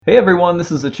Hey everyone,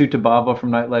 this is Achyuta Bhava from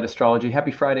Nightlight Astrology.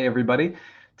 Happy Friday, everybody.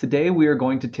 Today we are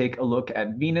going to take a look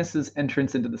at Venus's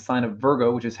entrance into the sign of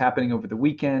Virgo, which is happening over the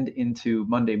weekend into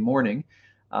Monday morning.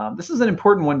 This is an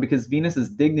important one because Venus's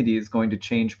dignity is going to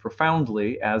change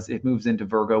profoundly as it moves into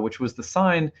Virgo, which was the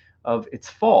sign of its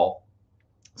fall.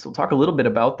 So we'll talk a little bit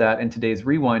about that in today's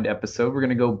Rewind episode. We're going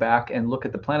to go back and look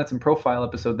at the planets and profile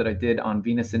episode that I did on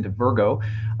Venus into Virgo.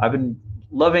 I've been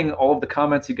loving all of the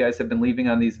comments you guys have been leaving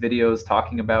on these videos,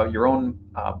 talking about your own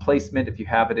placement if you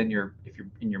have it in your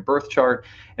birth chart.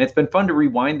 And it's been fun to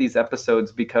rewind these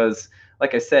episodes because,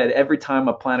 like I said, every time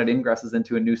a planet ingresses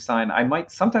into a new sign,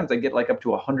 sometimes I get like up to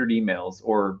 100 emails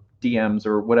or DMs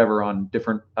or whatever on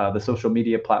different the social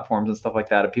media platforms and stuff like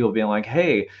that of people being like,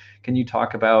 "Hey, can you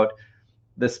talk about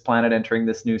this planet entering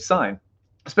this new sign,"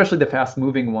 especially the fast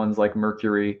moving ones like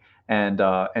Mercury and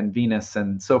Venus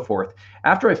and so forth.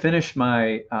 After I finish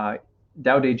my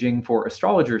Tao Te Ching for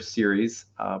Astrologers series,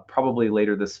 probably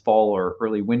later this fall or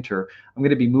early winter, I'm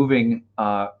going to be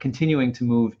continuing to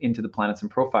move into the Planets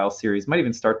and Profile series. Might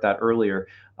even start that earlier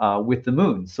with the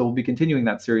moon. So we'll be continuing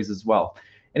that series as well.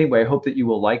 Anyway, I hope that you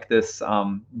will like this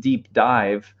deep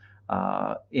dive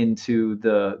into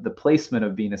the placement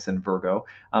of Venus in Virgo.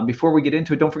 Before we get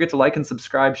into it, don't forget to like and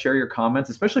subscribe, share your comments,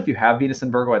 especially if you have Venus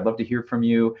in Virgo. I'd love to hear from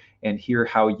you and hear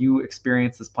how you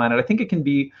experience this planet. I think it can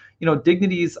be,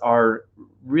 dignities are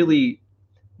really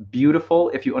beautiful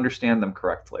if you understand them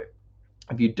correctly.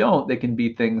 If you don't, they can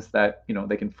be things that,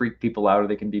 they can freak people out or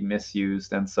they can be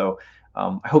misused. And so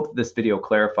I hope this video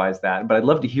clarifies that. But I'd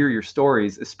love to hear your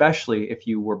stories, especially if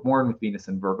you were born with Venus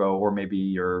in Virgo, or maybe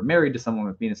you're married to someone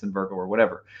with Venus in Virgo or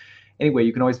whatever. Anyway,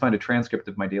 you can always find a transcript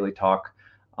of my daily talk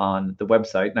on the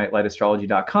website,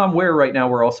 nightlightastrology.com, where right now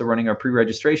we're also running our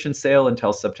pre-registration sale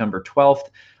until September 12th.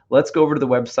 Let's go over to the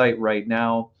website right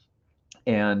now.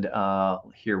 And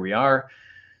here we are.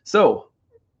 So,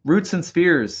 Roots and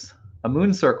Spheres, a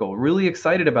moon circle. Really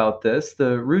excited about this.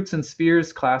 The Roots and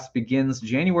Spheres class begins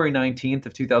January 19th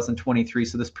of 2023.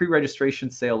 So this pre-registration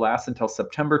sale lasts until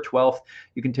September 12th.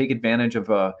 You can take advantage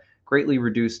of a greatly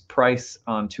reduced price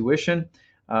on tuition.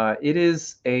 It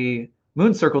is a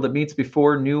moon circle that meets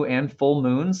before new and full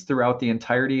moons throughout the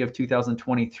entirety of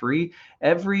 2023.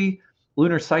 Every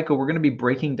lunar cycle, we're going to be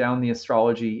breaking down the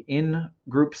astrology in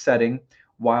group setting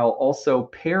while also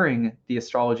pairing the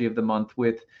astrology of the month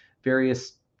with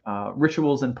various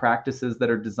rituals and practices that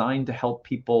are designed to help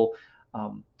people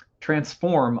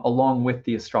transform along with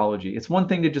the astrology. It's one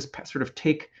thing to just sort of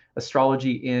take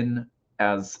astrology in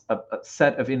as a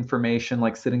set of information,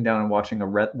 like sitting down and watching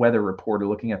a weather report or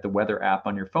looking at the weather app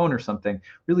on your phone or something,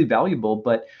 really valuable.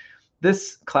 But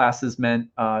this class is meant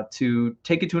to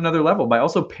take it to another level by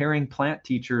also pairing plant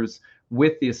teachers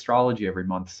with the astrology every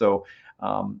month. So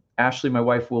Ashley, my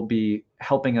wife, will be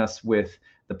helping us with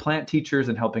the plant teachers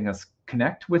and helping us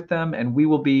connect with them. And we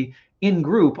will be in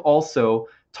group also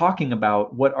talking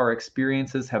about what our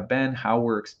experiences have been, how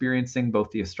we're experiencing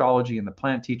both the astrology and the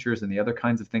plant teachers and the other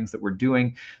kinds of things that we're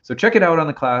doing. So check it out on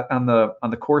the class on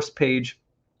the course page,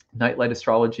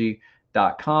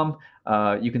 nightlightastrology.com.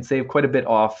 You can save quite a bit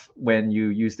off when you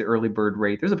use the early bird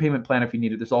rate. There's a payment plan if you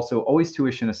need it. There's also always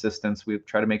tuition assistance. We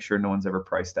try to make sure no one's ever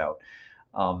priced out.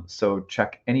 So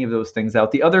check any of those things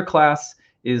out. The other class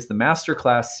is the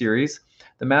Masterclass series.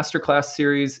 The Masterclass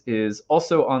series is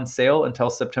also on sale until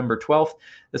September 12th.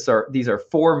 These are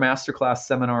 4 Masterclass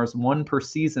seminars, one per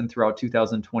season throughout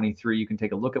 2023. You can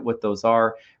take a look at what those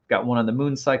are. We've got one on the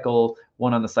moon cycle,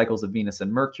 one on the cycles of Venus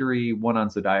and Mercury, one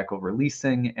on zodiacal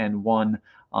releasing, and one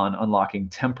on unlocking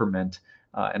temperament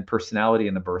and personality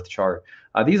in the birth chart.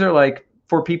 These are like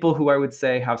for people who I would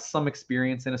say have some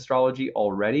experience in astrology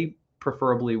already,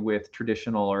 preferably with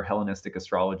traditional or Hellenistic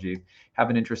astrology, have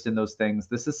an interest in those things.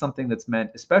 This is something that's meant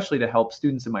especially to help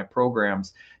students in my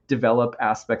programs develop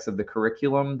aspects of the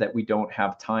curriculum that we don't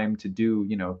have time to do,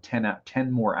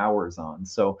 10 more hours on.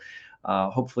 So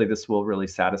hopefully this will really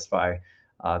satisfy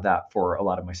that for a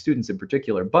lot of my students in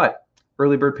particular. But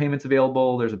early bird payments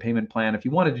available. There's a payment plan. If you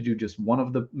wanted to do just one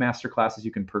of the master classes, you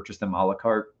can purchase them a la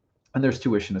carte. And there's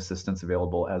tuition assistance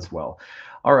available as well.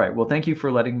 All right. Well, thank you for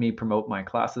letting me promote my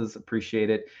classes. Appreciate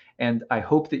it. And I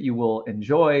hope that you will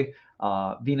enjoy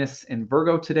Venus in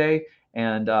Virgo today.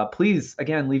 And please,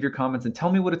 again, leave your comments and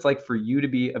tell me what it's like for you to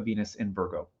be a Venus in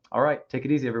Virgo. All right. Take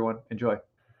it easy, everyone. Enjoy.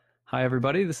 Hi,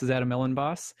 everybody. This is Adam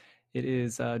Ellenboss. It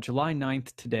is July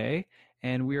 9th today,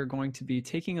 and we are going to be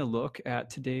taking a look at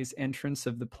today's entrance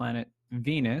of the planet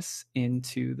Venus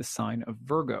into the sign of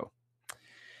Virgo.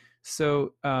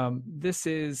 So this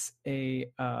is a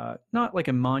not like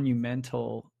a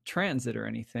monumental transit or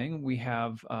anything. We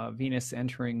have Venus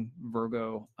entering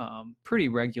Virgo pretty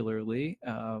regularly.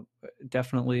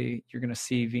 Definitely, you're going to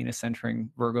see Venus entering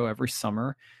Virgo every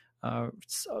summer.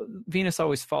 So Venus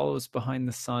always follows behind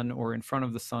the sun or in front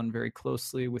of the sun very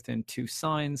closely within two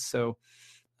signs. So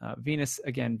Venus,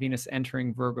 again, Venus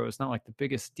entering Virgo is not like the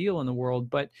biggest deal in the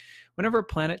world, but whenever a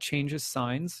planet changes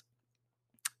signs,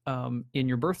 in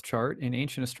your birth chart in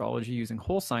ancient astrology using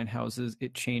whole sign houses,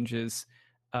 it changes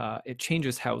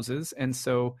houses, and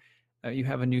so you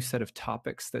have a new set of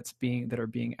topics that are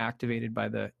being activated by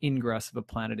the ingress of a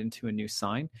planet into a new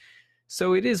sign.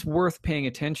 So it is worth paying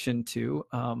attention to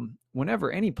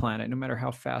whenever any planet, no matter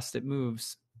how fast it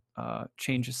moves,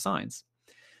 changes signs.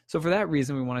 So for that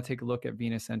reason, we want to take a look at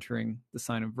Venus entering the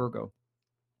sign of Virgo.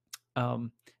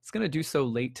 It's going to do so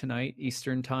late tonight,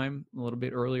 Eastern time, a little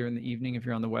bit earlier in the evening if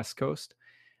you're on the West Coast.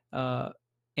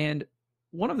 And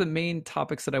one of the main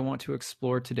topics that I want to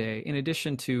explore today, in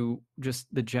addition to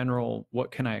just the general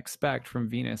what can I expect from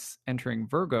Venus entering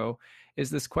Virgo, is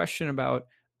this question about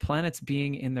planets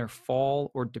being in their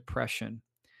fall or depression.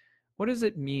 What does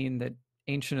it mean that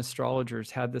ancient astrologers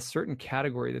had this certain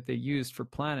category that they used for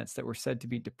planets that were said to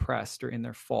be depressed or in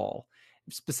their fall?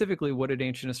 Specifically, what did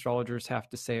ancient astrologers have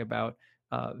to say about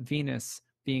Venus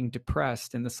being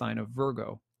depressed in the sign of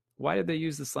Virgo? Why did they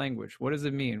use this language? What does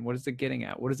it mean? What is it getting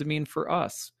at? What does it mean for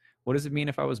us? What does it mean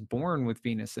if I was born with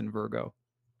Venus in Virgo?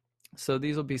 So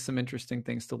these will be some interesting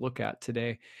things to look at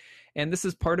today. And this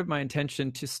is part of my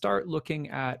intention to start looking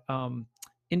at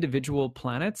individual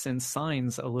planets and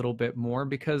signs a little bit more,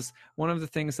 because one of the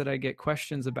things that I get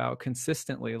questions about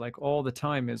consistently, like all the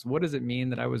time, is what does it mean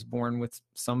that I was born with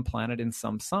some planet in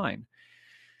some sign?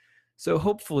 So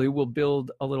hopefully we'll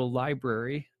build a little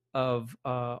library of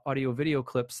audio video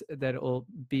clips that will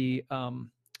be a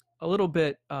little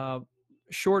bit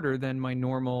shorter than my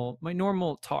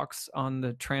normal talks on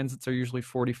the transits are usually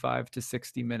 45 to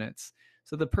 60 minutes.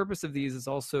 So the purpose of these is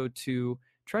also to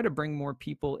try to bring more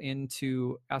people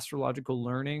into astrological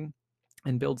learning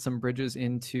and build some bridges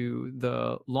into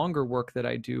the longer work that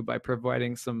I do by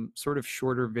providing some sort of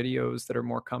shorter videos that are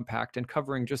more compact and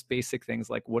covering just basic things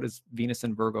like what is Venus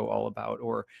and Virgo all about,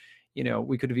 or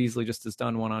we could have easily just as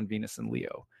done one on Venus and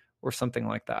Leo or something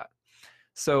like that.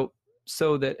 So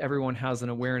that everyone has an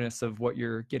awareness of what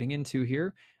you're getting into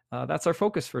here. That's our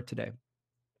focus for today.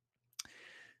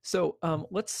 So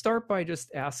let's start by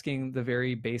just asking the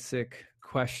very basic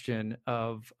question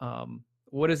of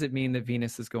what does it mean that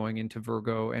Venus is going into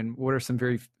Virgo, and what are some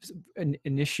very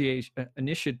initial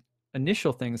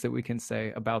things that we can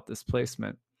say about this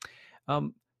placement?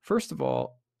 First of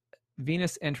all,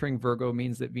 Venus entering Virgo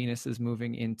means that Venus is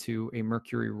moving into a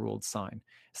Mercury-ruled sign.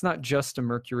 It's not just a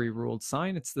Mercury-ruled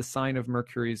sign, it's the sign of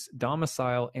Mercury's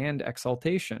domicile and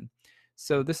exaltation.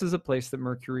 So this is a place that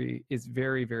Mercury is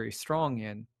very, very strong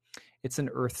in. It's an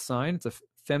earth sign. It's a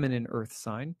feminine earth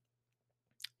sign.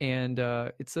 And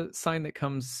it's a sign that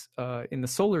comes in the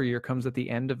solar year, comes at the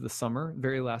end of the summer,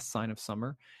 very last sign of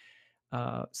summer.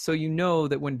 So you know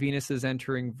that when Venus is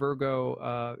entering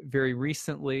Virgo, very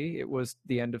recently, it was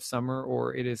the end of summer,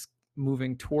 or it is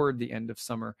moving toward the end of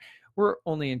summer. We're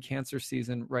only in Cancer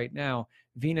season right now.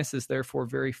 Venus is therefore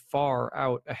very far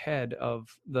out ahead of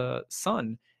the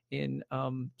sun in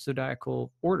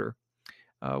zodiacal order,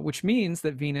 which means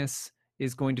that Venus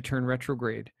is going to turn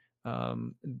retrograde.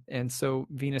 And so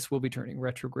Venus will be turning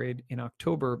retrograde in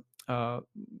October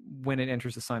when it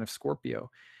enters the sign of Scorpio.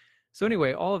 So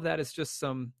anyway, all of that is just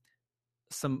some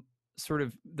sort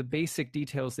of the basic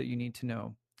details that you need to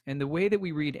know. And the way that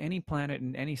we read any planet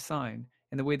in any sign,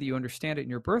 and the way that you understand it in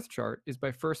your birth chart, is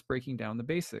by first breaking down the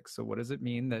basics. So what does it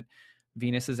mean that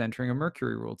Venus is entering a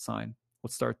Mercury-ruled sign?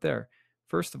 Let's start there.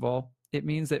 First of all, it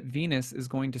means that Venus is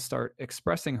going to start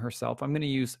expressing herself. I'm going to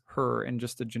use her in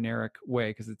just a generic way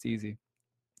because it's easy.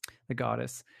 The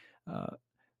goddess.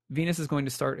 Venus is going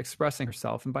to start expressing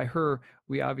herself. And by her,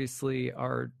 we obviously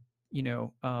are,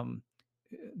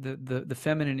 the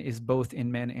feminine is both in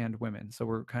men and women. So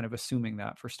we're kind of assuming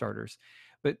that for starters.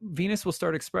 But Venus will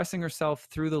start expressing herself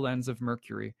through the lens of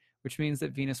Mercury, which means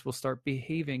that Venus will start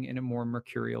behaving in a more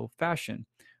mercurial fashion.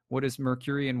 What is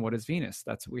Mercury and what is Venus?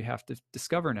 That's what we have to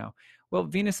discover now. Well,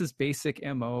 Venus's basic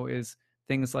MO is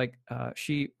things like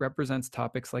she represents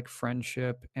topics like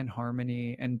friendship and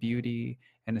harmony and beauty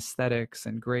and aesthetics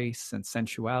and grace and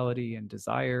sensuality and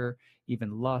desire,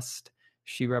 even lust.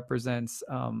 She represents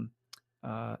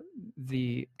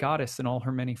the goddess in all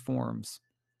her many forms.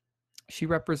 She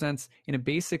represents, in a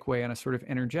basic way, on a sort of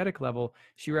energetic level,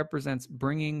 she represents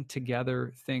bringing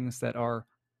together things that are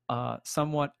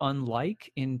somewhat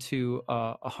unlike into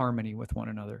a harmony with one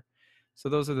another. So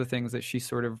those are the things that she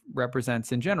sort of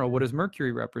represents in general. What does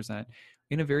Mercury represent?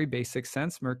 In a very basic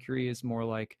sense, Mercury is more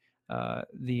like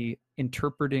the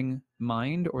interpreting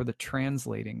mind or the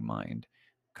translating mind,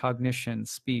 cognition,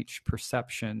 speech,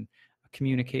 perception,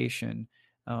 communication.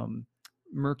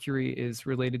 Mercury is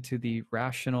related to the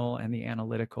rational and the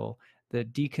analytical, the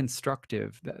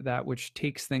deconstructive, that which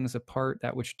takes things apart,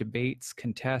 that which debates,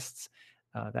 contests,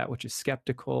 that which is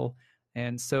skeptical.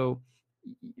 And so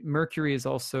Mercury is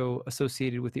also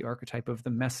associated with the archetype of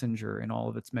the messenger in all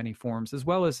of its many forms, as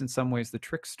well as in some ways the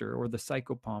trickster or the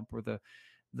psychopomp or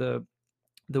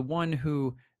the one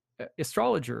who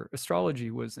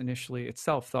astrology was initially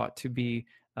itself thought to be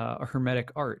a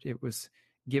hermetic art. It was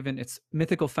given its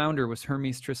mythical founder was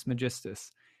Hermes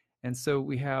Trismegistus, and so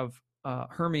we have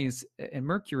Hermes and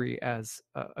Mercury as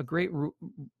a great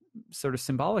sort of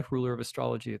symbolic ruler of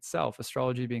astrology itself.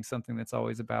 Astrology being something that's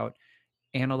always about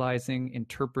analyzing,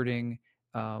 interpreting,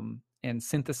 and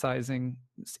synthesizing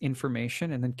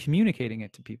information and then communicating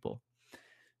it to people.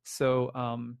 So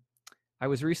I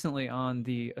was recently on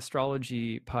the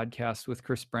astrology podcast with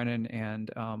Chris Brennan and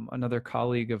another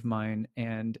colleague of mine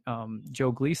and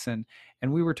Joe Gleason,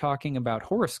 and we were talking about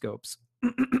horoscopes.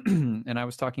 And I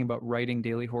was talking about writing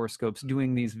daily horoscopes,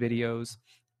 doing these videos.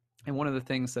 And one of the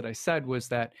things that I said was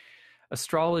that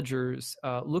astrologers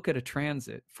look at a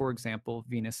transit, for example,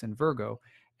 Venus in Virgo,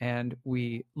 and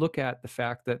we look at the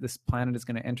fact that this planet is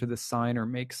going to enter this sign or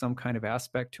make some kind of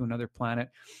aspect to another planet.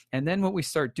 And then what we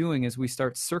start doing is we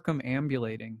start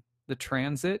circumambulating the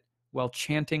transit while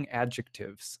chanting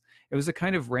adjectives. It was a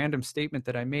kind of random statement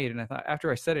that I made. And I thought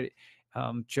after I said it,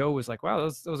 Joe was like, wow,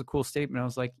 that was a cool statement. I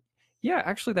was like, yeah,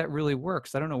 actually that really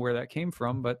works. I don't know where that came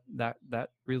from, but that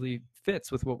really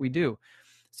fits with what we do.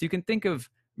 So you can think of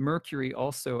Mercury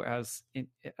also as in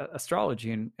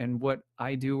astrology and what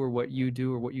I do or what you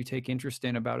do or what you take interest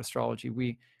in about astrology.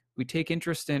 We take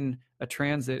interest in a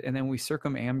transit and then we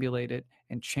circumambulate it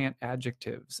and chant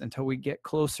adjectives until we get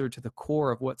closer to the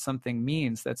core of what something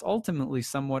means that's ultimately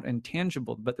somewhat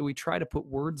intangible, but that we try to put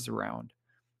words around.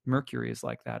 Mercury is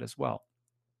like that as well.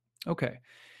 Okay,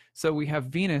 so we have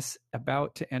Venus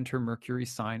about to enter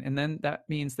Mercury's sign, and then that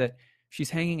means that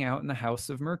she's hanging out in the house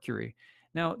of Mercury.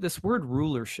 Now, this word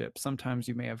rulership, sometimes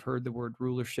you may have heard the word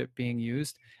rulership being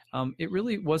used. It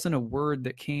really wasn't a word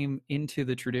that came into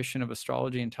the tradition of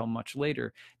astrology until much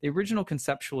later. The original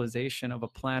conceptualization of a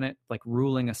planet like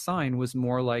ruling a sign was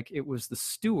more like it was the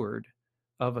steward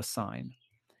of a sign.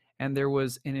 And there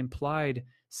was an implied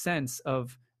sense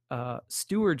of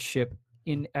stewardship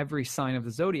in every sign of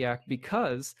the zodiac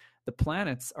because the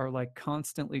planets are like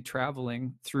constantly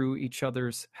traveling through each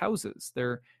other's houses.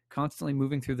 They're constantly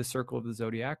moving through the circle of the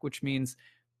zodiac, which means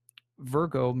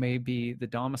Virgo may be the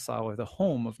domicile or the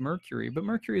home of Mercury, but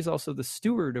Mercury is also the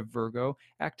steward of Virgo,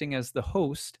 acting as the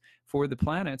host for the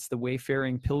planets, the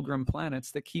wayfaring pilgrim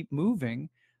planets that keep moving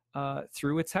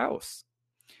through its house.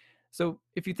 So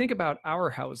if you think about our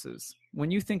houses, when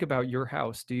you think about your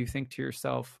house, do you think to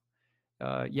yourself,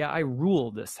 yeah, I rule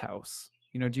this house?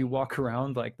 You know, do you walk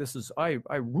around like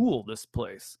I rule this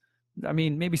place? I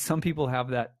mean, maybe some people have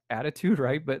that attitude,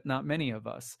 right? But not many of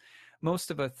us.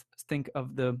 Most of us think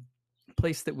of the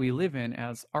place that we live in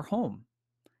as our home.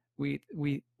 We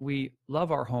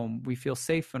love our home. We feel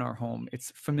safe in our home.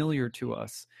 It's familiar to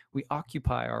us. We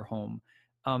occupy our home,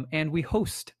 and we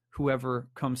host whoever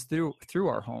comes through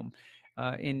our home.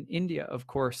 In India, of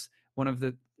course, one of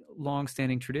the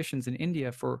long-standing traditions in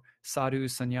India for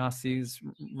sadhus, sannyasis,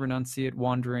 renunciate,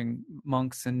 wandering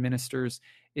monks and ministers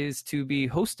is to be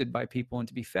hosted by people and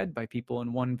to be fed by people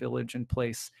in one village and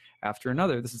place after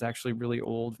another. This is actually really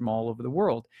old from all over the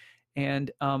world. And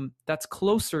that's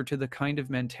closer to the kind of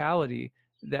mentality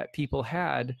that people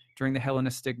had during the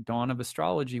Hellenistic dawn of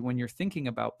astrology when you're thinking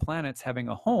about planets having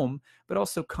a home, but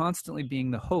also constantly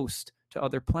being the host to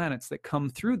other planets that come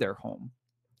through their home.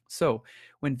 So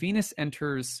when Venus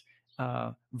enters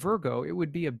Virgo, it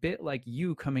would be a bit like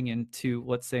you coming into,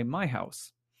 let's say, my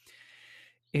house.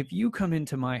 If you come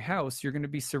into my house, you're going to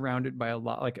be surrounded by a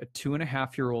lot, like a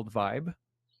 2.5-year-old vibe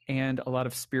and a lot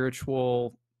of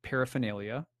spiritual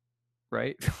paraphernalia,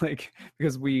 right? Like,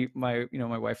 because my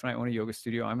wife and I own a yoga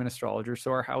studio. I'm an astrologer.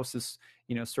 So our house is,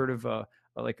 sort of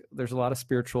like there's a lot of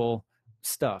spiritual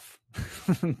stuff.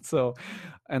 So,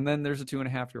 and then there's a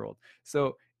 2.5-year-old.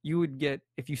 So you would get,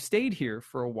 if you stayed here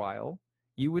for a while,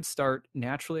 you would start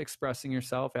naturally expressing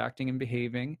yourself, acting and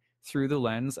behaving through the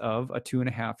lens of a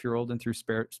 2.5-year-old and through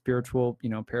spiritual,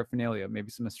 paraphernalia,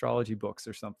 maybe some astrology books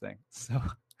or something. So,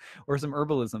 or some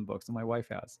herbalism books that my wife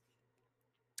has.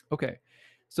 Okay.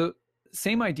 So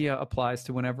same idea applies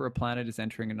to whenever a planet is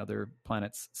entering another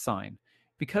planet's sign.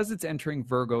 Because it's entering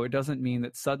Virgo, it doesn't mean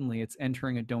that suddenly it's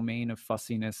entering a domain of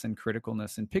fussiness and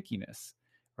criticalness and pickiness,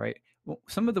 right? Well,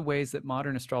 some of the ways that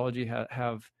modern astrology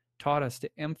have taught us to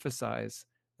emphasize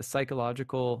the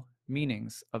psychological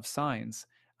meanings of signs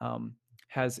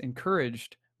has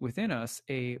encouraged within us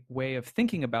a way of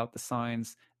thinking about the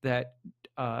signs that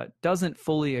doesn't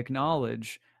fully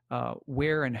acknowledge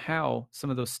where and how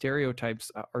some of those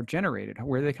stereotypes are generated,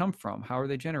 where they come from, how are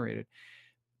they generated.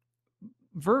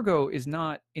 Virgo is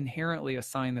not inherently a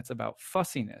sign that's about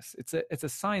fussiness. It's a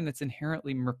sign that's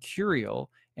inherently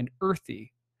mercurial and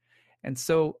earthy. And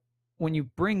so when you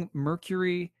bring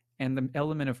Mercury and the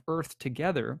element of earth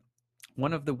together,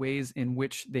 one of the ways in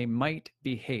which they might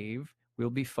behave will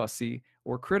be fussy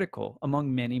or critical,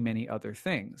 among many, many other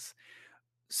things.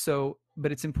 So,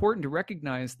 but it's important to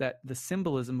recognize that the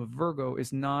symbolism of Virgo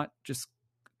is not just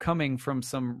coming from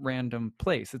some random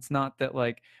place. It's not that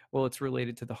like, well, it's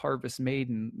related to the harvest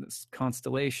maiden, this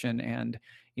constellation, and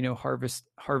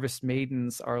harvest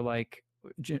maidens are like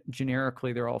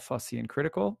generically they're all fussy and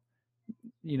critical.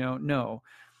 No.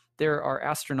 There are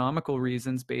astronomical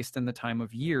reasons based on the time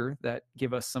of year that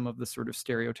give us some of the sort of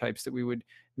stereotypes that we would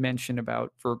mention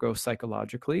about Virgo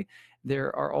psychologically.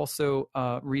 There are also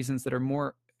reasons that are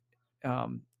more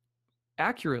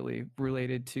accurately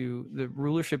related to the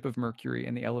rulership of Mercury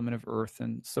and the element of Earth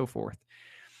and so forth.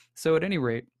 So at any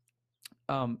rate,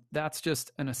 that's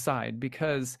just an aside,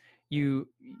 because you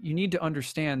need to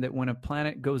understand that when a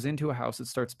planet goes into a house, it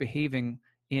starts behaving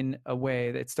in a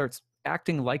way that it starts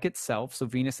acting like itself. So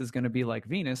Venus is going to be like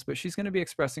Venus, but she's going to be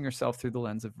expressing herself through the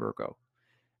lens of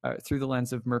through the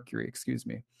lens of Mercury, excuse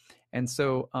me. And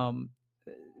so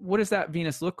what does that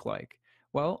Venus look like?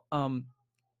 Well,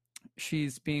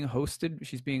 she's in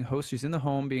the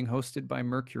home being hosted by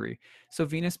Mercury. So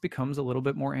Venus becomes a little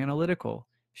bit more analytical.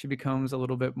 She becomes a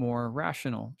little bit more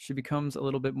rational. She becomes a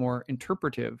little bit more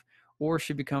interpretive, or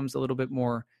she becomes a little bit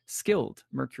more skilled.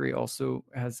 Mercury also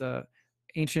has a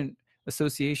ancient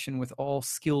association with all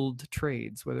skilled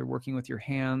trades, whether working with your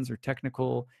hands or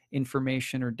technical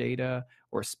information or data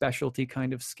or specialty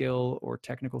kind of skill or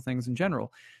technical things in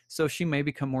general. So she may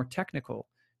become more technical.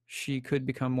 She could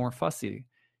become more fussy.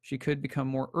 She could become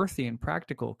more earthy and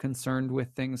practical, concerned with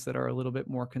things that are a little bit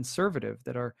more conservative,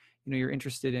 that are, you're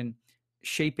interested in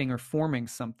shaping or forming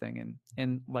something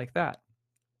and like that.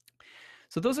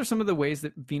 So those are some of the ways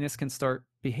that Venus can start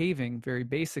behaving very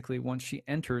basically once she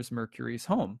enters Mercury's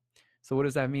home. So what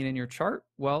does that mean in your chart?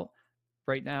 Well,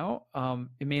 right now,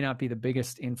 it may not be the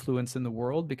biggest influence in the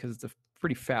world because it's a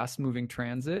pretty fast moving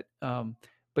transit.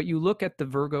 But you look at the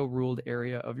Virgo ruled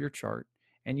area of your chart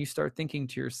and you start thinking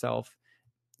to yourself,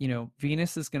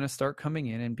 Venus is going to start coming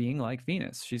in and being like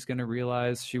Venus. She's going to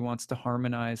realize she wants to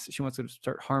harmonize. She wants to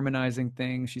start harmonizing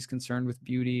things. She's concerned with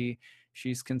beauty.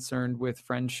 She's concerned with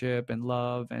friendship and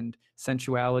love and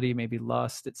sensuality, maybe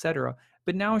lust, etc.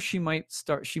 But now she might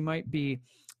be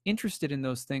interested in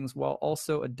those things while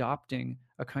also adopting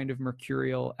a kind of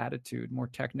mercurial attitude, more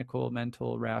technical,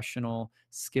 mental, rational,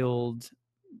 skilled,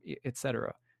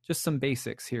 etc. Just some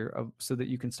basics here so that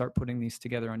you can start putting these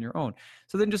together on your own.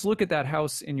 So then just look at that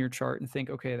house in your chart and think,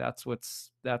 okay, that's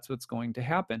what's going to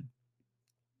happen.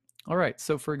 All right,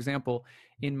 so for example,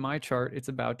 in my chart, it's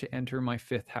about to enter my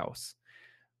 5th house.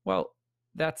 Well,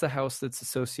 that's a house that's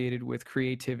associated with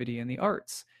creativity and the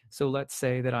arts. So let's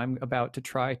say that I'm about to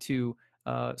try to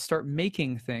start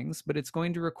making things, but it's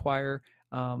going to require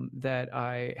that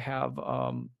I have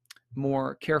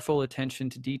more careful attention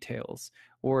to details,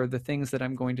 or the things that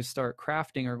I'm going to start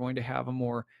crafting are going to have a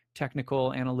more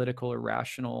technical, analytical, or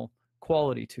rational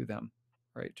quality to them,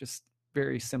 right? Just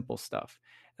very simple stuff.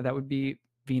 And that would be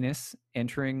Venus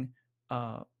entering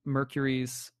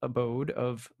Mercury's abode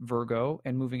of Virgo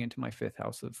and moving into my 5th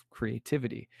house of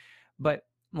creativity. But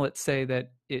let's say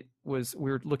that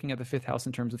we're looking at the 5th house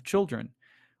in terms of children.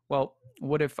 Well,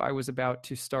 what if I was about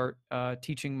to start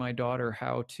teaching my daughter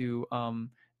how to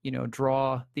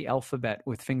draw the alphabet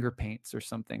with finger paints or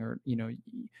something, or,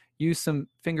 use some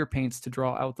finger paints to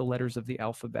draw out the letters of the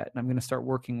alphabet. And I'm going to start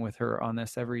working with her on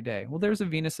this every day. Well, there's a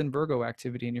Venus and Virgo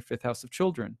activity in your 5th house of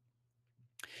children.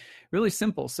 Really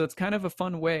simple. So it's kind of a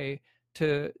fun way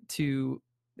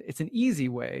it's an easy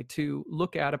way to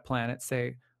look at a planet,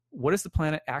 say, what does the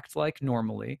planet act like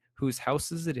normally? Whose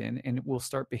house is it in? And it will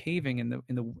start behaving in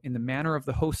the manner of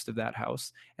the host of that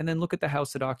house. And then look at the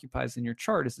house it occupies in your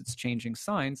chart as it's changing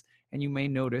signs, and you may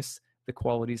notice the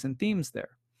qualities and themes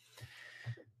there.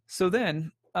 So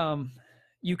then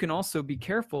you can also be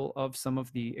careful of some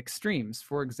of the extremes.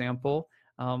 For example,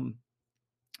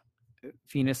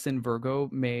 Venus in Virgo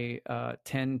may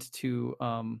tend to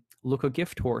look a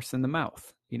gift horse in the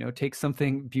mouth. Take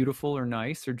something beautiful or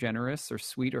nice or generous or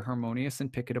sweet or harmonious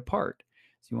and pick it apart.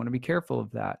 So you want to be careful of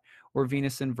that. Or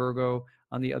Venus in Virgo,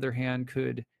 on the other hand,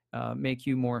 could make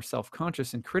you more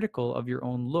self-conscious and critical of your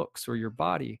own looks or your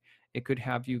body. It could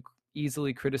have you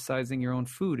easily criticizing your own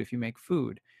food if you make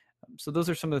food. So those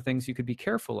are some of the things you could be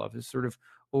careful of, is sort of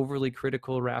overly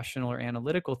critical, rational, or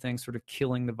analytical things sort of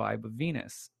killing the vibe of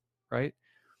Venus, right?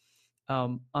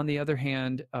 On the other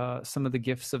hand, some of the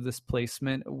gifts of this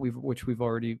placement, which we've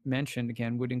already mentioned,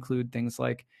 again, would include things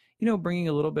like, bringing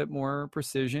a little bit more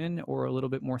precision or a little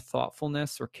bit more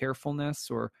thoughtfulness or carefulness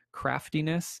or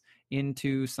craftiness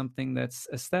into something that's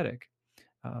aesthetic.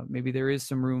 Maybe there is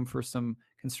some room for some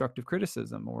constructive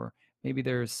criticism, or maybe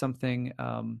there's something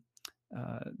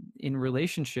in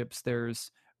relationships,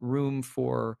 there's room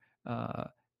for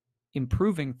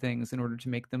improving things in order to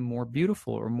make them more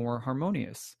beautiful or more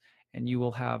harmonious. And you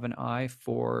will have an eye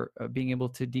for being able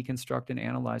to deconstruct and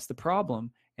analyze the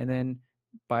problem. And then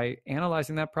by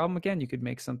analyzing that problem, again, you could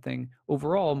make something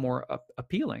overall more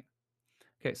appealing.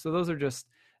 Okay, so those are just,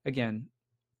 again,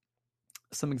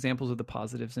 some examples of the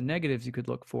positives and negatives you could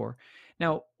look for.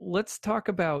 Now, let's talk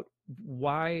about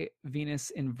why Venus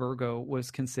in Virgo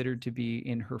was considered to be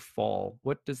in her fall.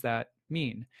 What does that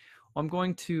mean? Well, I'm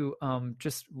going to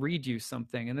just read you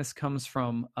something, and this comes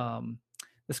from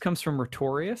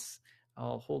Rhetorius.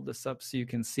 I'll hold this up so you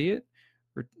can see it.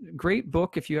 Great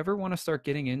book. If you ever want to start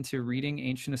getting into reading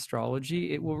ancient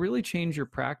astrology, it will really change your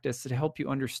practice to help you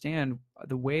understand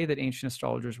the way that ancient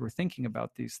astrologers were thinking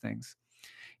about these things.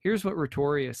 Here's what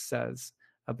Rhetorius says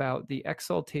about the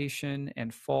exaltation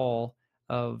and fall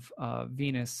of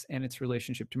Venus and its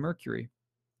relationship to Mercury.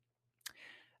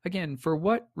 Again, for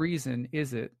what reason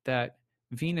is it that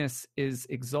Venus is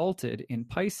exalted in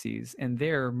Pisces and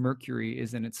there Mercury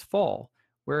is in its fall,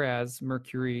 whereas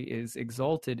Mercury is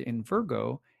exalted in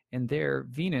Virgo and there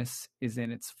Venus is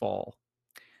in its fall?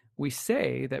 We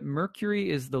say that Mercury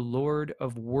is the lord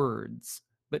of words,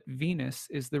 but Venus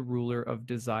is the ruler of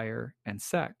desire and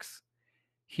sex.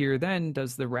 Here then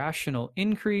does the rational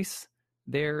increase,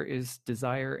 there is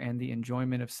desire and the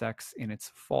enjoyment of sex in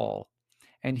its fall.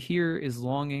 And here is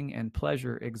longing and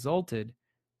pleasure exalted,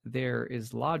 there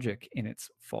is logic in its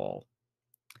fall.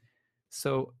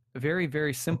 So a very,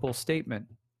 very simple statement.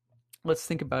 Let's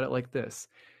think about it like this.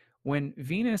 When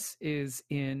Venus is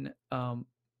in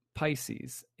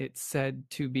Pisces, it's said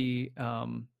to be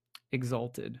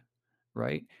exalted,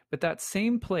 right? But that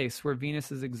same place where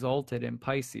Venus is exalted in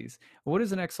Pisces, what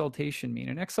does an exaltation mean?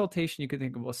 An exaltation, you could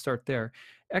think of, we'll start there.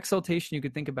 Exaltation, you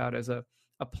could think about as a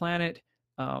planet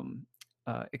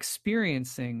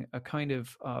experiencing a kind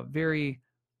of very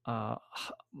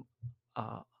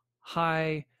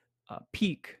high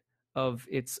peak of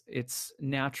its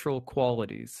natural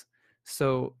qualities.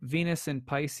 So Venus in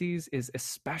Pisces is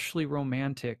especially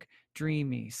romantic,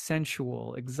 dreamy,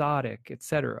 sensual, exotic,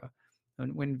 etc.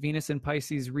 And when Venus in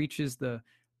Pisces reaches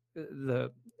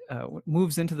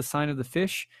moves into the sign of the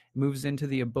fish, moves into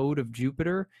the abode of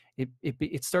Jupiter,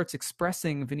 it starts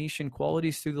expressing Venetian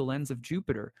qualities through the lens of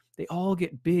Jupiter. They all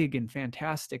get big and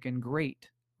fantastic and great,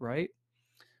 right?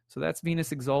 So that's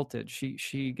Venus exalted.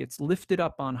 She gets lifted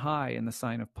up on high in the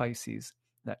sign of Pisces,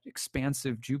 that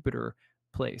expansive Jupiter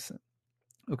place.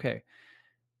 Okay.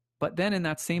 But then in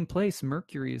that same place,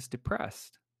 Mercury is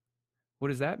depressed. What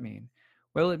does that mean?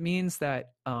 Well, it means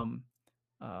that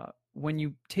when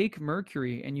you take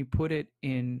Mercury and you put it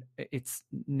in its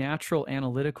natural,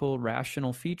 analytical,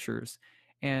 rational features,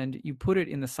 and you put it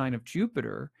in the sign of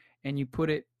Jupiter, and you put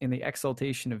it in the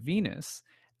exaltation of Venus,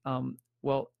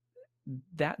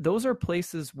 those are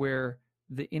places where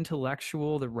the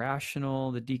intellectual, the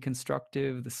rational, the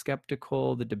deconstructive, the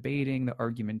skeptical, the debating, the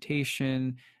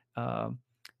argumentation, the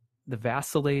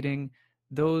vacillating,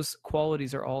 those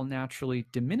qualities are all naturally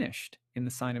diminished in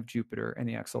the sign of Jupiter and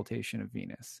the exaltation of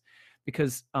Venus,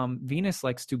 because Venus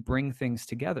likes to bring things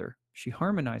together. She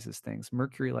harmonizes things.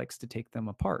 Mercury likes to take them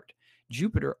apart.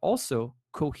 Jupiter also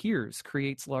coheres,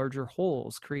 creates larger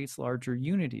wholes, creates larger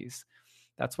unities.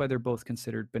 That's why they're both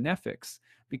considered benefics,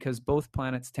 because both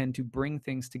planets tend to bring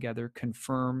things together,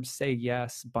 confirm, say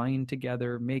yes, bind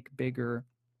together, make bigger,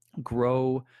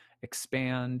 grow,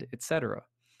 expand, etc.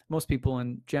 Most people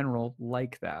in general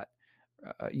like that.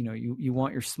 You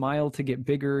want your smile to get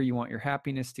bigger, you want your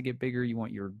happiness to get bigger, you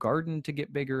want your garden to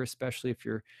get bigger, especially if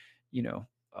you're,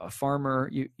 a farmer.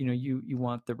 You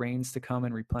want the rains to come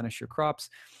and replenish your crops.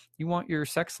 You want your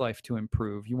sex life to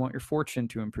improve. You want your fortune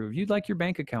to improve. You'd like your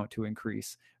bank account to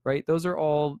increase, right? Those are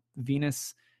all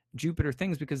Venus, Jupiter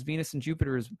things, because Venus and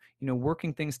Jupiter is,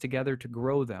 working things together to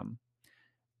grow them.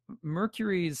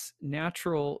 Mercury's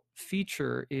natural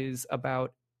feature is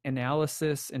about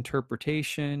analysis,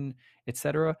 interpretation,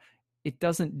 etc. It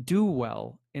doesn't do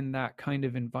well in that kind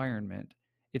of environment.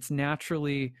 It's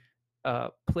naturally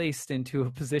placed into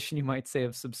a position, you might say,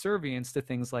 of subservience to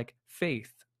things like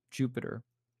faith, Jupiter,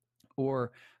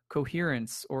 or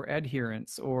coherence, or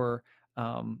adherence, or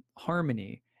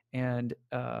harmony, and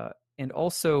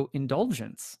also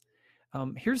indulgence.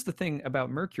 Here's the thing about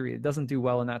Mercury, it doesn't do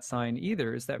well in that sign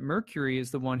either, is that Mercury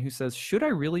is the one who says, should I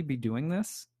really be doing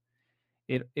this?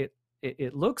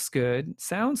 It looks good,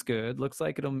 sounds good, looks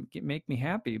like it'll make me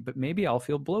happy, but maybe I'll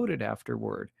feel bloated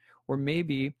afterward, or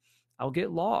maybe I'll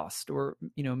get lost, or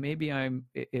maybe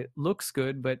it looks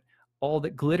good, but all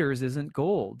that glitters isn't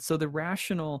gold. So the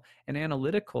rational and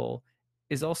analytical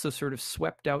is also sort of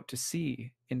swept out to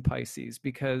sea in Pisces,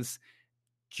 because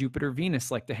Jupiter, Venus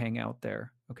like to hang out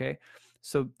there. Okay.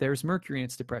 So there's Mercury in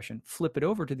its depression. Flip it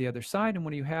over to the other side. And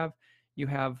what do you have? You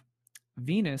have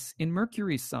Venus in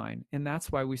Mercury's sign. And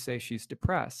that's why we say she's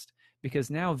depressed, because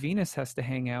now Venus has to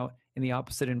hang out in the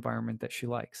opposite environment that she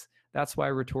likes. That's why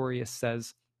Rhetorius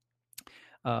says,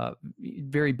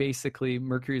 very basically,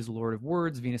 Mercury is the lord of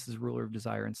words, Venus is ruler of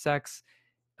desire and sex,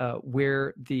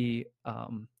 where the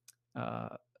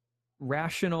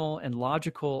rational and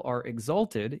logical are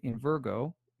exalted in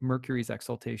Virgo, Mercury's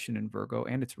exaltation in Virgo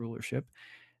and its rulership.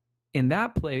 In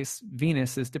that place,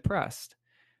 Venus is depressed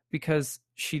because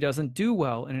she doesn't do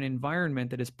well in an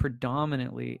environment that is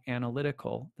predominantly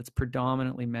analytical, that's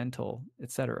predominantly mental,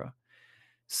 etc.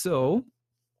 So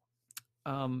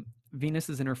Venus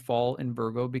is in her fall in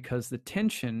Virgo because the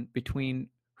tension between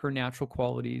her natural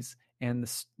qualities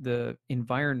and the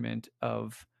environment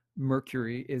of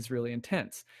Mercury is really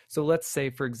intense. So let's say,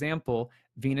 for example,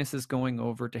 Venus is going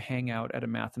over to hang out at a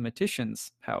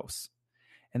mathematician's house,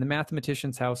 and the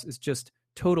mathematician's house is just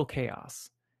total chaos.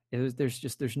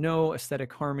 There's no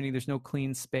aesthetic harmony. There's no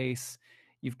clean space.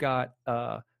 You've got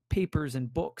papers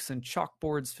and books and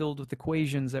chalkboards filled with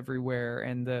equations everywhere,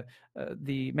 and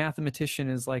the mathematician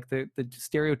is like the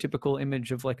stereotypical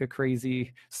image of like a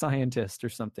crazy scientist or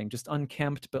something, just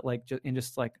unkempt, but like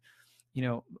just like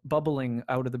bubbling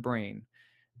out of the brain.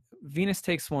 Venus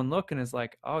takes one look and is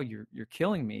like, oh, you're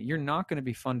killing me. You're not going to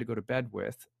be fun to go to bed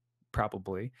with,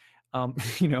 probably.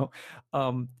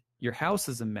 Your house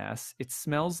is a mess. It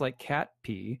smells like cat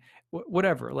pee,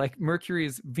 whatever. Like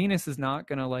Venus is not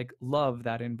going to like love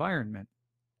that environment.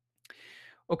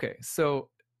 Okay. So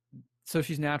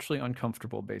she's naturally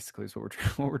uncomfortable, basically, is what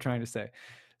we're trying to say.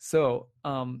 So,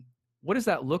 what does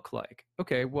that look like?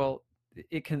 Okay. Well,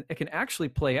 it can actually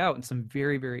play out in some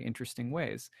very, very interesting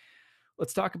ways.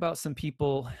 Let's talk about some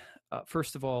people.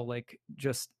 First of all, like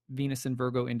just Venus and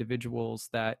Virgo individuals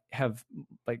that have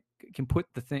like can put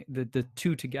the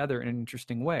two together in an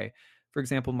interesting way. For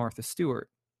example, Martha Stewart.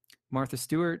 Martha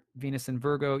Stewart, Venus and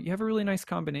Virgo. You have a really nice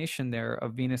combination there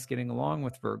of Venus getting along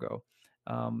with Virgo.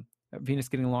 Venus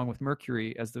getting along with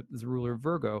Mercury as the ruler of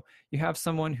Virgo. You have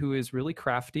someone who is really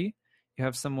crafty. You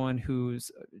have someone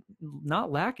who's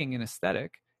not lacking in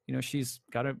aesthetic. She's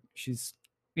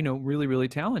really, really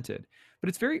talented, but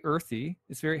it's very earthy.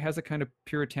 Has a kind of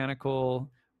puritanical,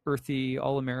 earthy,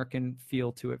 all-American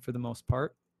feel to it for the most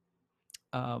part.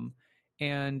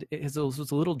 And it's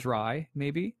a little dry,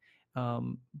 maybe.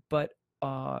 But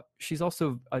she's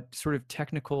also a sort of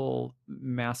technical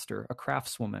master, a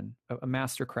craftswoman, a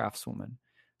master craftswoman.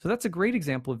 So that's a great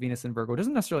example of Venus and Virgo. It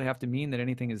doesn't necessarily have to mean that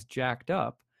anything is jacked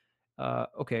up.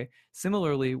 Okay.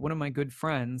 Similarly, one of my good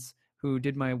friends who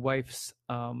did my wife's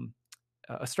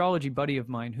astrology buddy of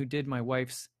mine who did my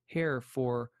wife's hair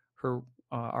for her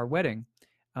our wedding.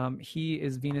 He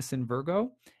is Venus in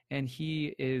Virgo, and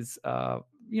he is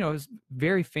is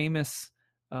very famous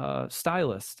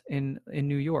stylist in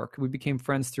New York. We became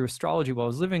friends through astrology while I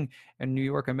was living in New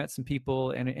York. I met some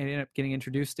people and ended up getting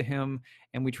introduced to him,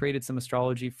 and we traded some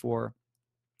astrology for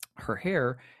her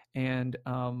hair. And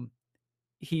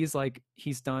he's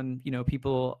done,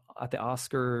 people at the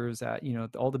Oscars, at,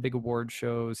 all the big award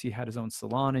shows. He had his own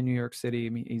salon in New York City. I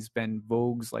mean, he's been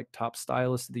Vogue's like top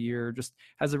stylist of the year, just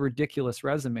has a ridiculous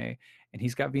resume. And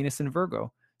he's got Venus in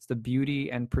Virgo. It's the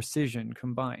beauty and precision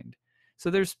combined.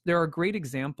 So there are great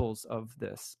examples of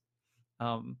this.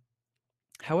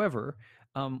 However,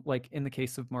 like in the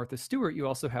case of Martha Stewart, you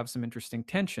also have some interesting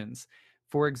tensions.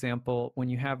 For example, when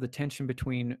you have the tension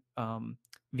between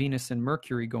Venus and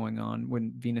Mercury going on,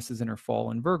 when Venus is in her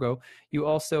fall in Virgo, you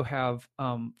also have,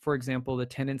 for example, the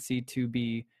tendency to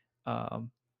be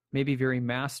maybe very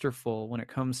masterful when it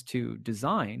comes to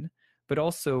design, but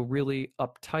also really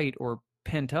uptight or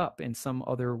pent up in some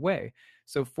other way.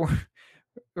 So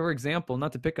for example,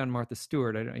 not to pick on Martha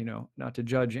Stewart, not to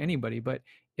judge anybody, but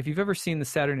if you've ever seen the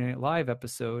Saturday Night Live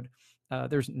episode,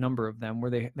 there's a number of them where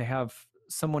they have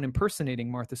someone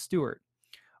impersonating Martha Stewart.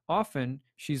 Often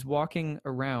she's walking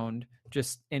around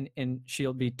just and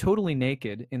she'll be totally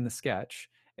naked in the sketch,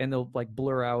 and they'll like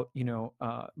blur out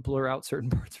certain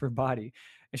parts of her body,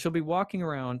 and she'll be walking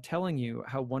around telling you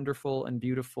how wonderful and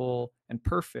beautiful and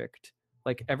perfect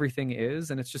like everything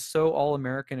is, and it's just so all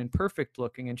American and perfect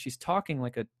looking, and she's talking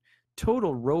like a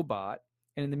total robot,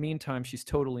 and in the meantime she's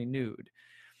totally nude.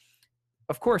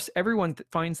 Of course, everyone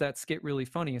finds that skit really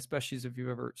funny, especially if you've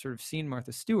ever sort of seen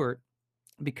Martha Stewart,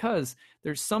 because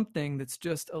there's something that's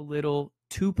just a little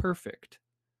too perfect.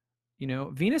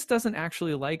 Venus doesn't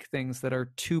actually like things that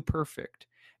are too perfect,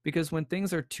 because when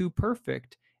things are too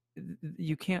perfect,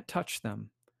 you can't touch them.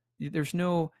 There's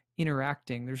no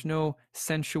interacting. There's no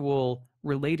sensual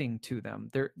relating to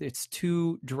them. It's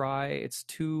too dry. It's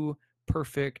too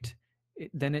perfect.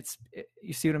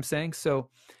 You see what I'm saying? So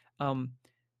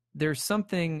there's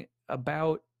something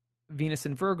about Venus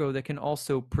in Virgo that can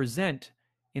also present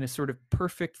in a sort of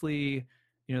perfectly,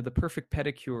 the perfect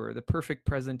pedicure, the perfect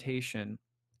presentation.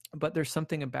 But there's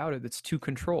something about it that's too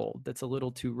controlled, that's a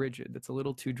little too rigid, that's a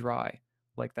little too dry,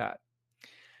 like that.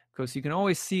 Because you can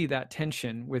always see that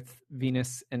tension with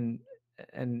Venus and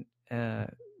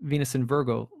Venus in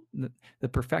Virgo. The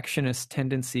perfectionist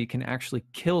tendency can actually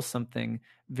kill something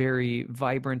very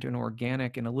vibrant and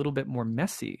organic and a little bit more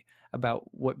messy about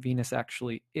what Venus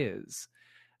actually is.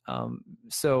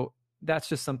 So that's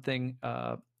just something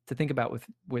to think about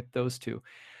with those two.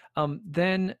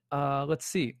 Then let's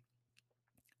see.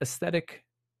 Aesthetic.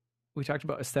 We talked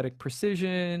about aesthetic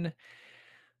precision.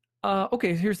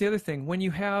 Okay, here's the other thing. When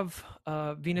you have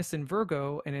Venus in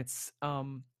Virgo and it's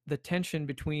the tension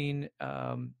between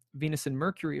Venus and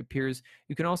Mercury appears,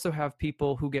 you can also have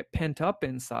people who get pent up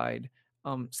inside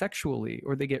sexually,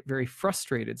 or they get very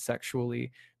frustrated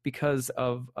sexually because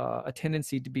of a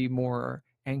tendency to be more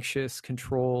anxious,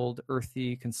 controlled,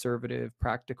 earthy, conservative,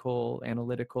 practical,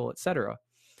 analytical, etc.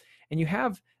 And you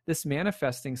have this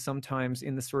manifesting sometimes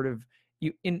in the sort of,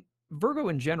 in Virgo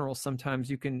in general, sometimes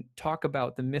you can talk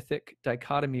about the mythic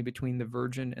dichotomy between the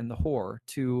virgin and the whore,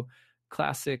 two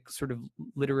classic sort of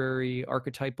literary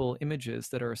archetypal images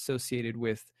that are associated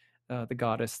with the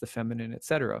goddess, the feminine,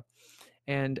 etc.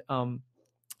 And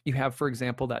you have, for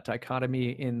example, that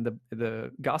dichotomy in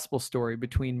the gospel story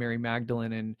between Mary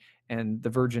Magdalene and the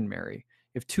Virgin Mary.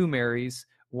 You have two Marys.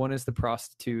 One is the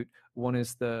prostitute. One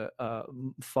is the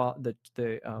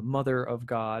mother of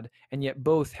God, and yet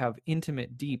both have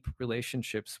intimate, deep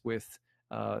relationships with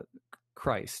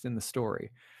Christ in the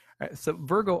story. Right? So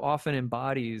Virgo often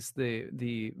embodies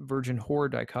the virgin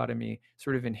whore dichotomy,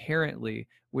 sort of inherently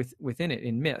within it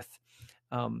in myth,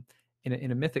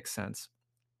 in a mythic sense.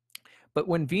 But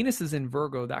when Venus is in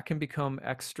Virgo, that can become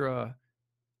extra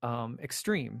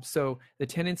extreme. So the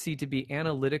tendency to be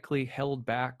analytically held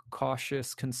back,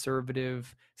 cautious,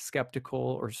 conservative, skeptical,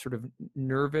 or sort of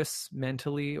nervous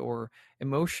mentally or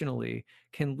emotionally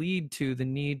can lead to the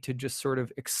need to just sort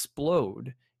of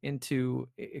explode into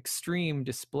extreme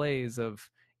displays of,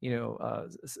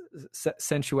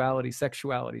 sensuality,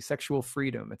 sexuality, sexual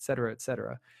freedom, et cetera, et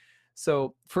cetera.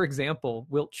 So, for example,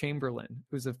 Wilt Chamberlain,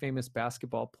 who's a famous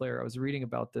basketball player, I was reading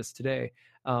about this today.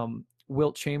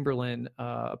 Wilt Chamberlain,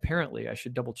 apparently, I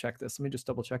should double check this. Let me just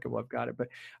double check it while I've got it. But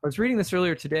I was reading this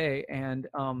earlier today, and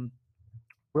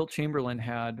Wilt Chamberlain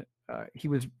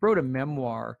wrote a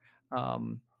memoir,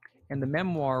 and the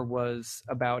memoir was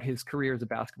about his career as a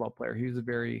basketball player. He was a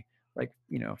very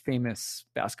famous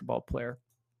basketball player,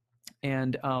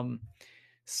 and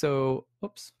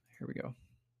here we go.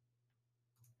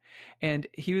 And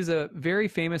he was a very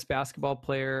famous basketball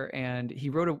player, and he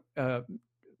wrote a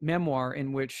memoir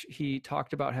in which he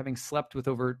talked about having slept with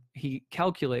he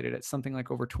calculated it something like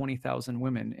over 20,000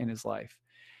 women in his life.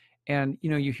 And,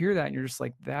 you hear that and you're just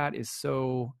like, that is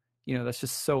so, that's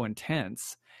just so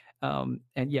intense. And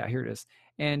yeah, here it is.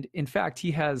 And in fact, he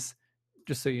has,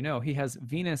 just so you know, he has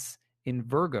Venus in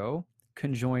Virgo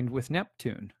conjoined with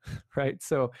Neptune, right?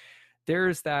 So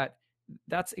there's that.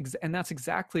 That's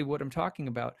exactly what I'm talking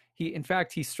about. In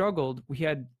fact, he struggled. We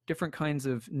had different kinds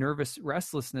of nervous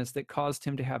restlessness that caused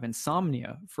him to have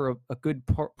insomnia for a good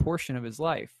portion of his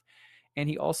life. And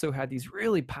he also had these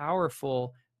really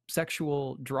powerful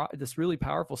sexual drive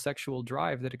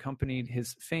that accompanied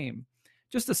his fame.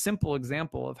 Just a simple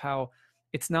example of how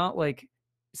it's not like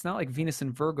Venus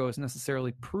in Virgo is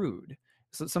necessarily prude.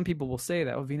 So some people will say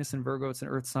that, Venus in Virgo, it's an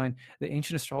earth sign. The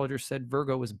ancient astrologers said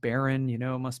Virgo was barren, it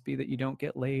must be that you don't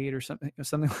get laid or something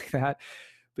like that.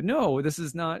 But no, this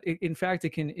is not. In fact,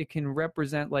 it can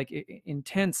represent like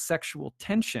intense sexual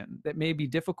tension that may be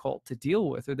difficult to deal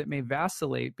with, or that may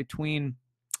vacillate between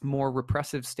more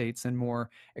repressive states and more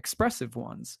expressive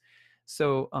ones.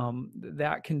 So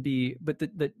that can be, but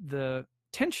the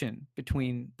tension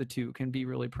between the two can be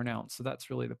really pronounced. So that's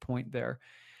really the point there.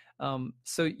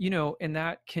 So, and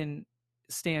that can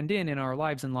stand in our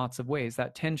lives in lots of ways.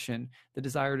 That tension, the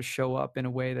desire to show up in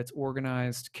a way that's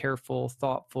organized, careful,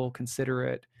 thoughtful,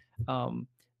 considerate,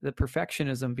 the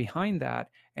perfectionism behind that.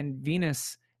 And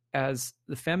Venus as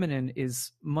the feminine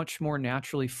is much more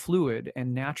naturally fluid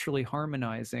and naturally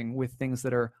harmonizing with things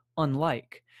that are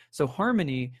unlike. So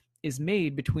harmony is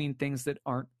made between things that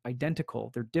aren't identical,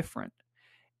 they're different.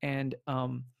 And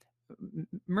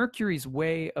Mercury's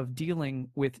way of dealing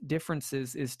with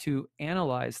differences is to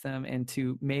analyze them and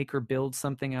to make or build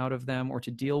something out of them, or to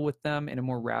deal with them in a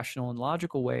more rational and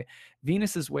logical way.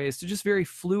 Venus's way is to just very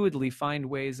fluidly find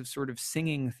ways of sort of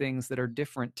singing things that are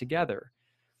different together.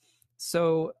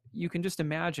 So you can just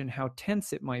imagine how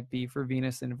tense it might be for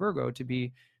Venus in Virgo to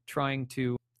be trying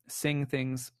to sing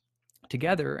things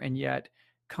together and yet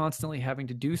constantly having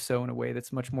to do so in a way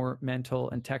that's much more mental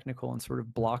and technical and sort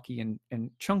of blocky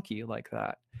and chunky like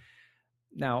that.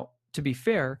 Now, to be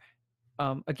fair,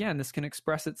 again, this can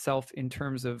express itself in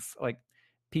terms of like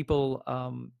people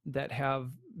that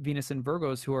have Venus in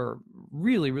Virgos who are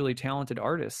really, really talented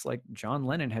artists. Like John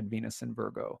Lennon had Venus in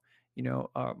Virgo.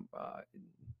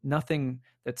 Nothing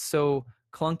that's so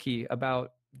clunky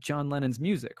about John Lennon's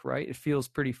music, right? It feels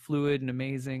pretty fluid and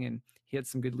amazing, and he had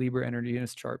some good Libra energy in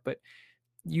his chart. But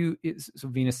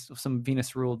some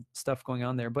Venus ruled stuff going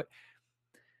on there.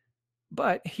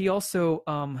 But he also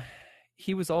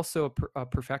he was also a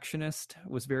perfectionist,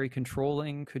 was very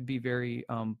controlling, could be very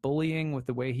bullying with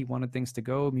the way he wanted things to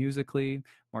go musically.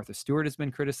 Martha Stewart has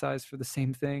been criticized for the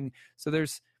same thing. So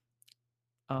there's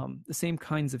the same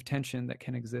kinds of tension that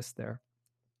can exist there.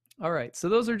 All right, so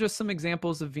those are just some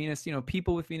examples of Venus,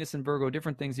 people with Venus and Virgo,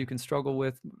 different things you can struggle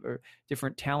with, or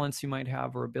different talents you might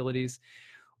have or abilities.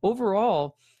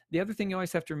 Overall, the other thing you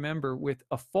always have to remember with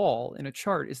a fall in a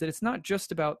chart is that it's not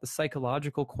just about the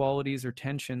psychological qualities or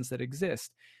tensions that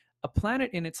exist. A planet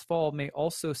in its fall may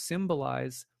also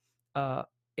symbolize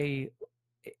a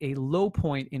low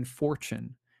point in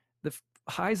fortune. The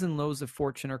highs and lows of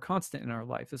fortune are constant in our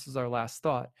life. This is our last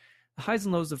thought. The highs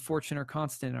and lows of fortune are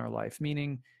constant in our life,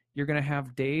 meaning you're going to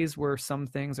have days where some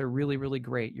things are really, really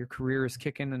great. Your career is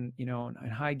kicking and in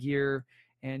high gear,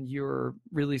 and you're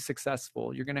really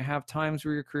successful. You're going to have times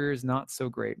where your career is not so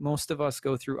great. Most of us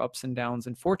go through ups and downs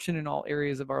and fortune in all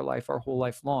areas of our life our whole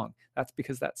life long. That's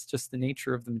because that's just the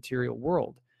nature of the material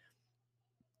world.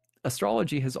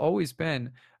 Astrology has always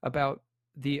been about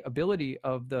the ability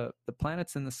of the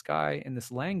planets in the sky and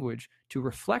this language to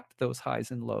reflect those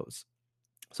highs and lows.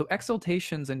 So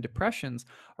exaltations and depressions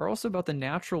are also about the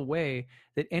natural way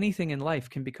that anything in life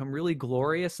can become really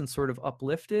glorious and sort of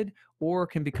uplifted, or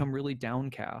can become really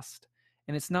downcast.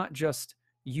 And it's not just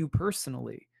you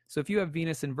personally. So if you have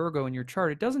Venus in Virgo in your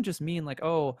chart, it doesn't just mean like,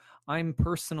 oh, I'm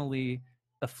personally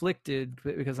afflicted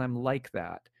because I'm like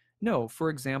that. No, for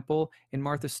example, in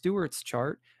Martha Stewart's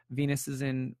chart, Venus is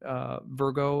in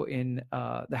Virgo in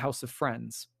the House of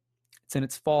Friends. It's in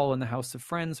its fall in the House of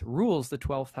Friends, rules the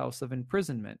 12th house of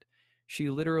imprisonment. She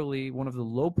literally, one of the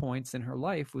low points in her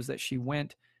life was that she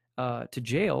went to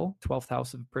jail, 12th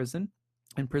house of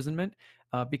imprisonment,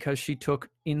 because she took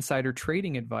insider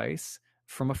trading advice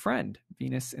from a friend,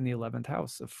 Venus in the 11th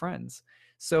house of Friends.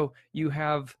 So you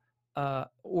have,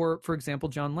 or for example,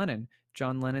 John Lennon.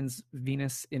 John Lennon's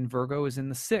Venus in Virgo is in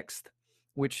the 6th,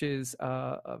 which is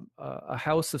a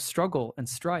house of struggle and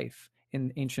strife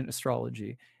in ancient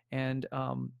astrology. And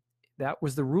that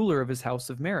was the ruler of his house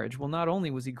of marriage. Well, not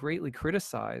only was he greatly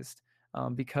criticized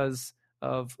because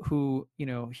of who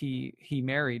he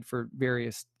married for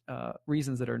various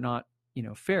reasons that are not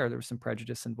fair. There was some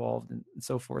prejudice involved and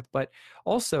so forth. But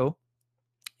also,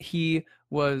 he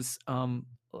was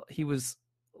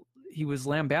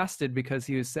lambasted because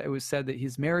it was said that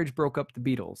his marriage broke up the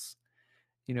Beatles.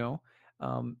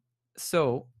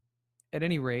 So at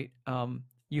any rate,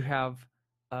 you have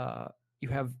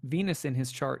Venus in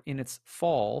his chart in its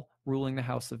fall ruling the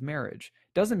house of marriage.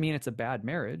 Doesn't mean it's a bad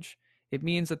marriage. It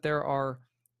means that there are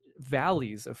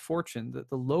valleys of fortune,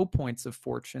 the low points of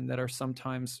fortune that are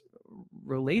sometimes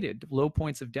related, low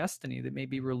points of destiny that may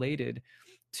be related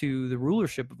to the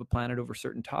rulership of a planet over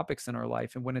certain topics in our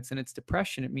life. And when it's in its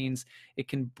depression, it means it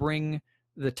can bring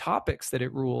the topics that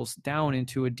it rules down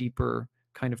into a deeper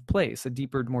kind of place, a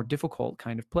deeper, more difficult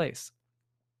kind of place.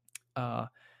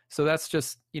 So that's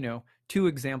just,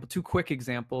 two quick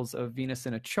examples of Venus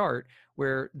in a chart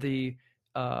where the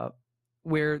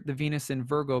Venus in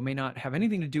Virgo may not have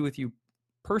anything to do with you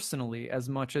personally as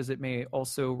much as it may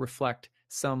also reflect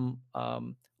some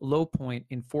low point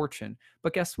in fortune.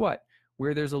 But guess what?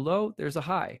 Where there's a low, there's a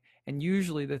high. And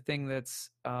usually the thing that's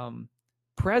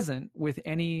present with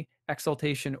any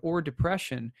exaltation or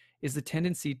depression is the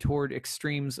tendency toward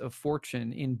extremes of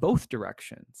fortune in both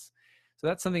directions. So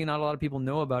that's something not a lot of people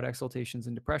know about exaltations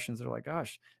and depressions. They're like,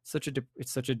 gosh,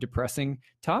 it's such a depressing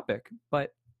topic.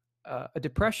 But a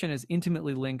depression is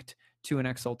intimately linked to an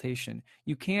exaltation.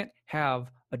 You can't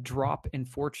have a drop in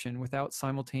fortune without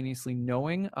simultaneously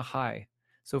knowing a high.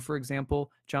 So, for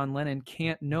example, John Lennon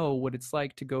can't know what it's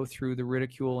like to go through the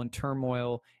ridicule and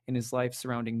turmoil in his life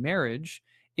surrounding marriage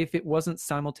if it wasn't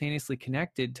simultaneously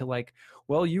connected to, like,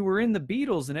 well, you were in the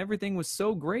Beatles and everything was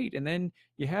so great, and then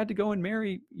you had to go and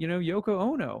marry, Yoko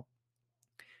Ono.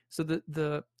 So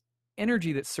the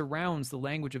energy that surrounds the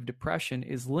language of depression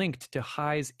is linked to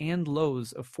highs and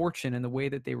lows of fortune and the way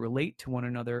that they relate to one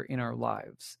another in our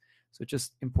lives. So it's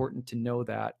just important to know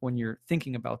that when you're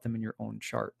thinking about them in your own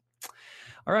chart.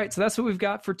 All right, so that's what we've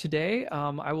got for today.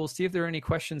 I will see if there are any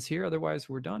questions here. Otherwise,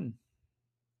 we're done.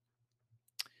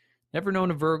 Never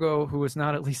known a Virgo who was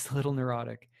not at least a little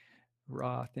neurotic.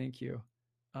 Ra, thank you.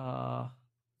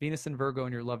 Venus and Virgo,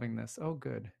 and you're loving this. Oh,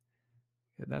 good.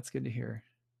 That's good to hear.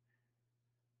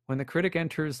 When the critic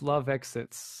enters, love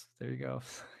exits. There you go.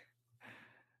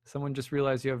 Someone just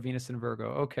realized you have Venus and Virgo.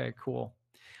 Okay, cool.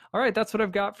 All right, that's what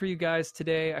I've got for you guys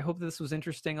today. I hope this was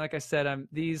interesting. Like I said,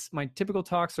 my typical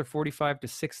talks are 45 to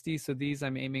 60, so these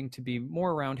I'm aiming to be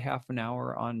more around half an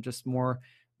hour on just more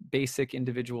basic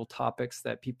individual topics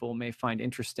that people may find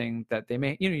interesting that they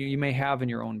may, you may have in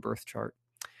your own birth chart.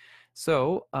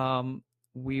 So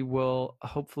we will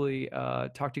hopefully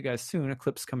talk to you guys soon.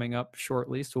 Eclipse coming up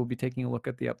shortly, so we'll be taking a look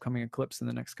at the upcoming eclipse in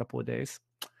the next couple of days.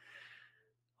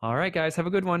 All right, guys, have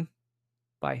a good one.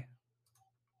 Bye.